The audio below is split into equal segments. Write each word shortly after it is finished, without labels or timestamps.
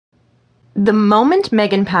The moment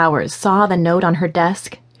Megan Powers saw the note on her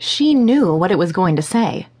desk, she knew what it was going to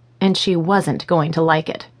say, and she wasn't going to like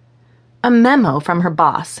it. A memo from her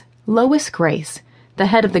boss, Lois Grace, the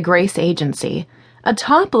head of the Grace Agency, a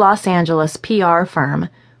top Los Angeles PR firm,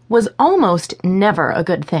 was almost never a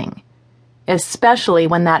good thing, especially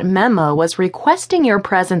when that memo was requesting your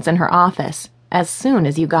presence in her office as soon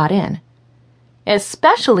as you got in.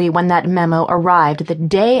 Especially when that memo arrived the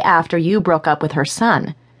day after you broke up with her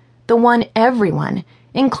son, the one everyone,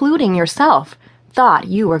 including yourself, thought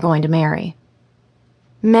you were going to marry.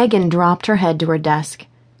 Megan dropped her head to her desk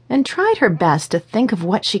and tried her best to think of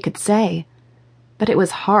what she could say. But it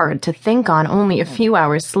was hard to think on only a few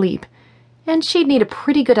hours' sleep, and she'd need a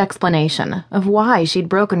pretty good explanation of why she'd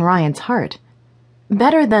broken Ryan's heart.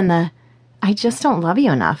 Better than the, "I just don't love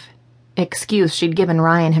you enough," excuse she'd given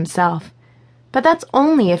Ryan himself. But that's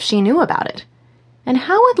only if she knew about it. And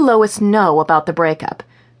how would Lois know about the breakup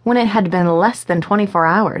when it had been less than 24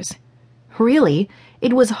 hours? Really,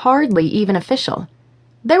 it was hardly even official.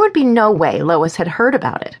 There would be no way Lois had heard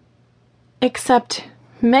about it. Except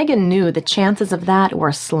Megan knew the chances of that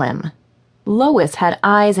were slim. Lois had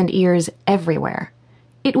eyes and ears everywhere.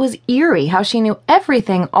 It was eerie how she knew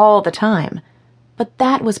everything all the time, but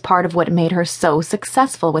that was part of what made her so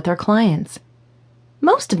successful with her clients.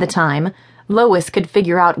 Most of the time, Lois could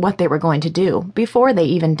figure out what they were going to do before they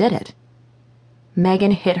even did it.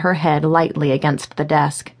 Megan hit her head lightly against the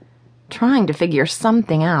desk, trying to figure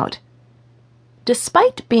something out.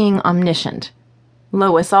 Despite being omniscient,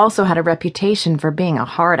 Lois also had a reputation for being a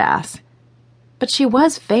hard-ass. But she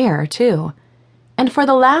was fair, too, and for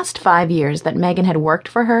the last 5 years that Megan had worked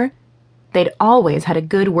for her, they'd always had a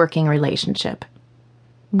good working relationship.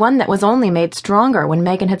 One that was only made stronger when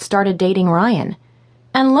Megan had started dating Ryan,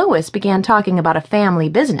 and Lois began talking about a family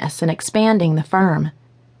business and expanding the firm.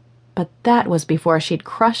 But that was before she'd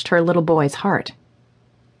crushed her little boy's heart.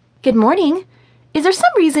 "Good morning. Is there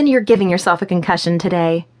some reason you're giving yourself a concussion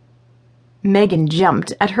today?" Megan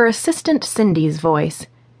jumped at her assistant Cindy's voice.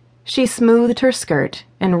 She smoothed her skirt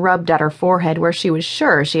and rubbed at her forehead where she was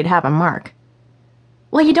sure she'd have a mark.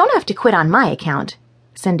 "Well, you don't have to quit on my account,"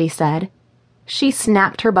 Cindy said. She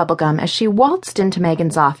snapped her bubblegum as she waltzed into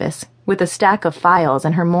Megan's office with a stack of files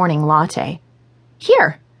and her morning latte.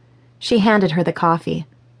 "Here." She handed her the coffee.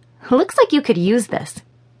 "Looks like you could use this."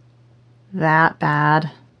 "That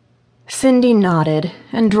bad?" Cindy nodded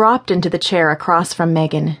and dropped into the chair across from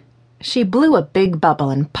Megan. She blew a big bubble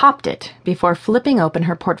and popped it before flipping open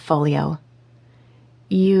her portfolio.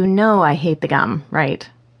 "You know I hate the gum, right?"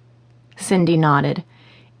 Cindy nodded.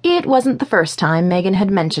 It wasn't the first time Megan had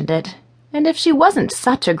mentioned it, and if she wasn't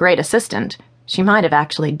such a great assistant, she might have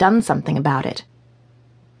actually done something about it.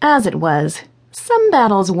 As it was, some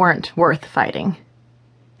battles weren't worth fighting.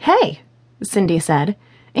 "Hey," Cindy said,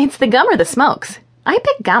 "it's the gum or the smokes. I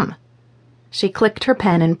pick gum." She clicked her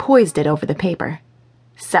pen and poised it over the paper.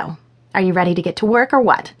 "So, are you ready to get to work or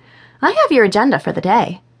what? I have your agenda for the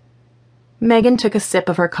day." Megan took a sip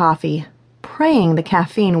of her coffee, praying the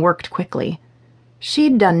caffeine worked quickly.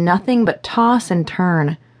 She'd done nothing but toss and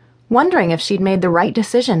turn, wondering if she'd made the right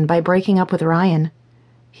decision by breaking up with Ryan.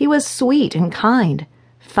 He was sweet and kind,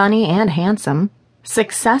 funny and handsome,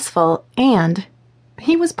 successful, and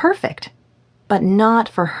he was perfect. But not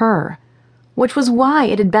for her, which was why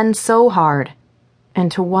it had been so hard.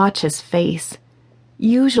 And to watch his face,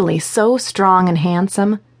 usually so strong and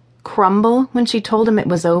handsome, crumble when she told him it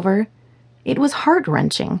was over, it was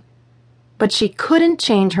heart-wrenching. But she couldn't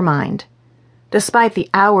change her mind. Despite the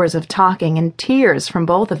hours of talking and tears from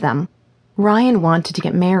both of them, Ryan wanted to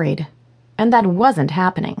get married, and that wasn't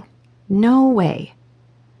happening. No way.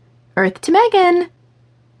 "Earth to Megan!"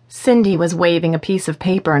 Cindy was waving a piece of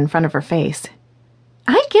paper in front of her face.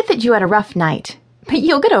 "I get that you had a rough night, but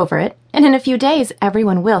you'll get over it, and in a few days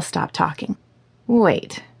everyone will stop talking."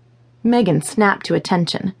 "Wait." Megan snapped to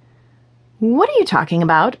attention. "What are you talking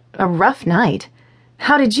about? A rough night?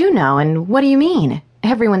 How did you know, and what do you mean?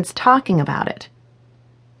 Everyone's talking about it."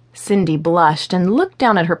 Cindy blushed and looked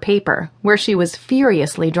down at her paper, where she was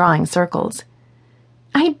furiously drawing circles.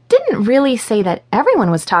 "I didn't really say that everyone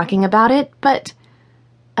was talking about it, but—"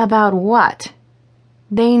 "About what?"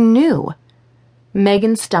 They knew.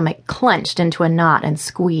 Megan's stomach clenched into a knot and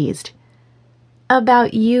squeezed.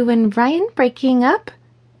 "About you and Ryan breaking up?"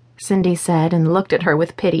 Cindy said and looked at her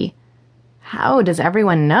with pity. "How does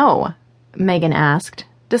everyone know?" Megan asked,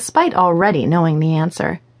 despite already knowing the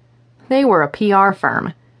answer. They were a PR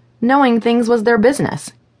firm. Knowing things was their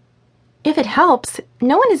business. "If it helps,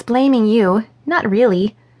 no one is blaming you, not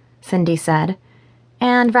really," Cindy said.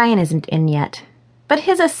 "And Ryan isn't in yet. But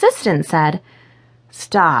his assistant said—"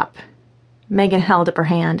 "Stop." Megan held up her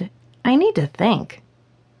hand. I need to think.